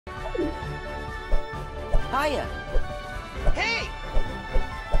Hiya. Hey!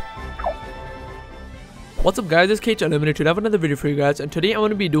 What's up guys, it's KhUnlimited. Today I have another video for you guys, and today I'm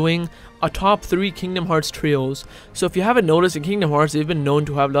going to be doing a top 3 Kingdom Hearts trios. So if you haven't noticed, in Kingdom Hearts they've been known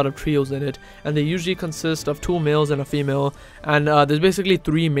to have a lot of trios in it, and they usually consist of 2 males and a female, and there's basically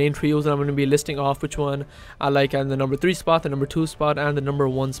 3 main trios, and I'm going to be listing off which one I like at the number 3 spot, the number 2 spot, and the number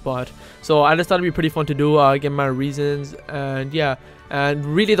 1 spot. So I just thought it'd be pretty fun to do, give my reasons, and yeah, and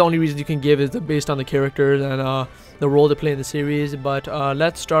really the only reason you can give is based on the characters and the role they play in the series. But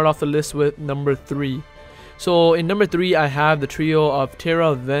let's start off the list with number 3. So in number 3 I have the trio of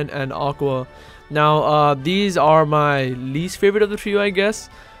Terra, Ven, and Aqua. Now these are my least favorite of the trio, I guess.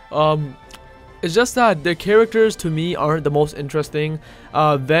 It's just that the characters to me aren't the most interesting.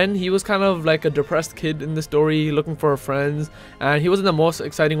 Ven, he was kind of like a depressed kid in the story looking for friends, and he wasn't the most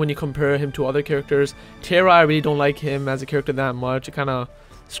exciting when you compare him to other characters. Terra, I really don't like him as a character that much. It kind of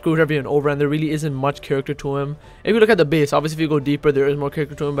screwed everyone over, and there really isn't much character to him. If you look at the base, obviously if you go deeper there is more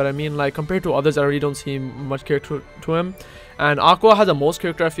character to him, but I mean, like, compared to others I really don't see much character to him. And Aqua has the most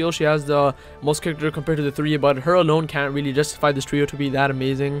character. I feel she has the most character compared to the 3, but her alone can't really justify this trio to be that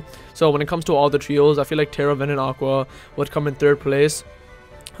amazing. So when it comes to all the trios, I feel like Terra, Ven, and Aqua would come in 3rd place.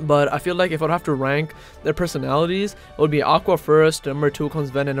 But I feel like if I'd have to rank their personalities, it would be Aqua first, number 2 comes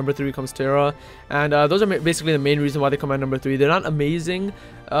Ven, and number 3 comes Terra. And those are basically the main reason why they come at number 3. They're not amazing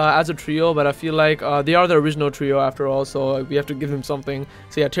as a trio, but I feel like they are the original trio after all, so we have to give them something.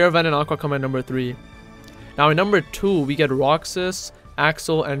 So yeah, Terra, Ven, and Aqua come at number 3. Now in number 2 we get Roxas,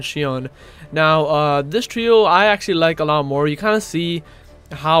 Axel, and Xion. Now this trio I actually like a lot more. You kind of see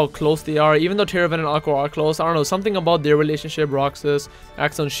how close they are, even though Terra, Ven, and Aqua are close. I don't know, something about their relationship, Roxas,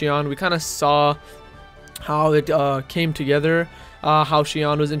 Axel, and Xion, we kind of saw how it came together. How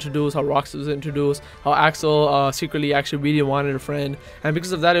Xion was introduced, how Roxas was introduced, how Axel secretly actually really wanted a friend, and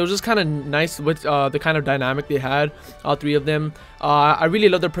because of that it was just kind of nice with the kind of dynamic they had, all 3 of them. I really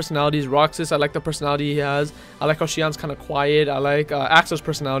love their personalities. Roxas, I like the personality he has. I like how Xion's kind of quiet. I like Axel's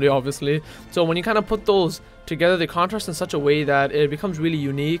personality, obviously. So when you kind of put those together, they contrast in such a way that it becomes really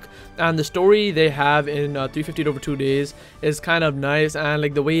unique, and the story they have in 350 over 2 days is kind of nice, and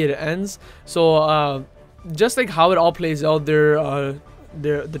like the way it ends. So just like how it all plays out, the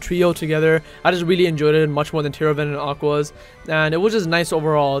trio together, I just really enjoyed it much more than Terra, Ven, and Aqua's, and it was just nice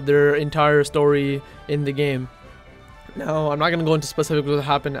overall, their entire story in the game. Now I'm not going to go into specifics what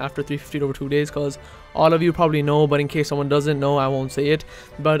happened after 350 over 2 days, because all of you probably know, but in case someone doesn't know, I won't say it.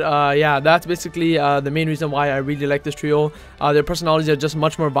 But yeah, that's basically the main reason why I really like this trio. Their personalities are just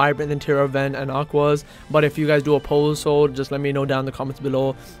much more vibrant than Terra, Ven, and Aqua's, but if you guys do oppose, so just let me know down in the comments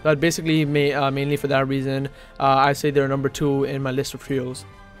below. But basically mainly for that reason, I say they're number 2 in my list of trios.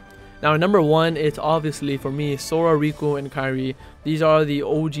 Now, number 1, it's obviously for me Sora, Riku, and Kairi. These are the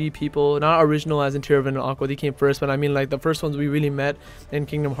OG people, not original as in Terra, Ven, and Aqua. They came first, but I mean like the first ones we really met in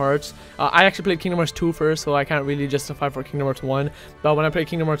Kingdom Hearts. I actually played Kingdom Hearts 2 first, so I can't really justify for Kingdom Hearts 1. But when I played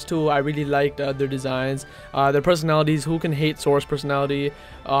Kingdom Hearts 2, I really liked their designs, their personalities. Who can hate Sora's personality?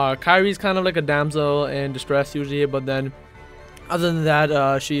 Kairi's kind of like a damsel in distress usually, but then other than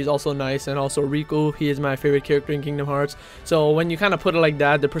that, she's also nice. And also Riku, he is my favorite character in Kingdom Hearts. So when you kind of put it like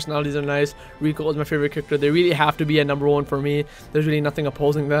that, the personalities are nice. Riku is my favorite character. They really have to be at number 1 for me. There's really nothing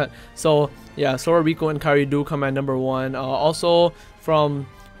opposing that. So yeah, Sora, Riku, and Kairi do come at number 1. Also from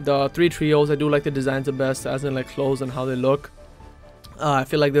the 3 trios, I do like the designs the best, as in like clothes and how they look. I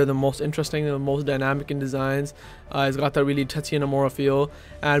feel like they're the most interesting and the most dynamic in designs. It's got that really Tetsuya Nomura feel,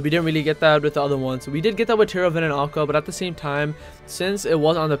 and we didn't really get that with the other ones. We did get that with Terra, Ven, and Aqua, but at the same time, since it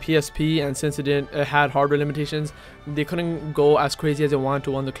was on the PSP and since it had hardware limitations, they couldn't go as crazy as they wanted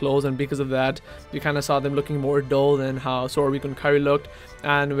to on the clothes, and because of that, we kind of saw them looking more dull than how Sora, Riku, and Kairi looked.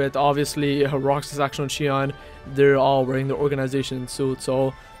 And with obviously Roxas, Axel, and Xion, they're all wearing the organization suit,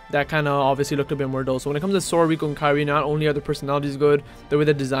 so that kind of obviously looked a bit more dull. So when it comes to Sora, Riku, and Kairi, not only are the personalities good, the way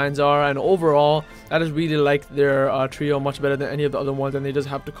the designs are, and overall, I just really like their trio much better than any of the other ones, and they just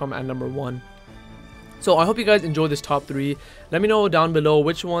have to come at number 1. So I hope you guys enjoyed this top 3. Let me know down below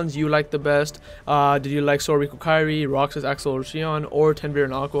which ones you like the best. Did you like Sora, Riku, Kairi, Roxas, Axel, or Xion, or Tenveer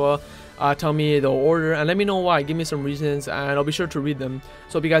and Aqua? Tell me the order and let me know why. Give me some reasons and I'll be sure to read them.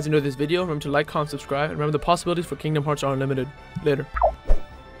 So hope you guys enjoyed this video. Remember to like, comment, subscribe, and remember the possibilities for Kingdom Hearts are unlimited. Later.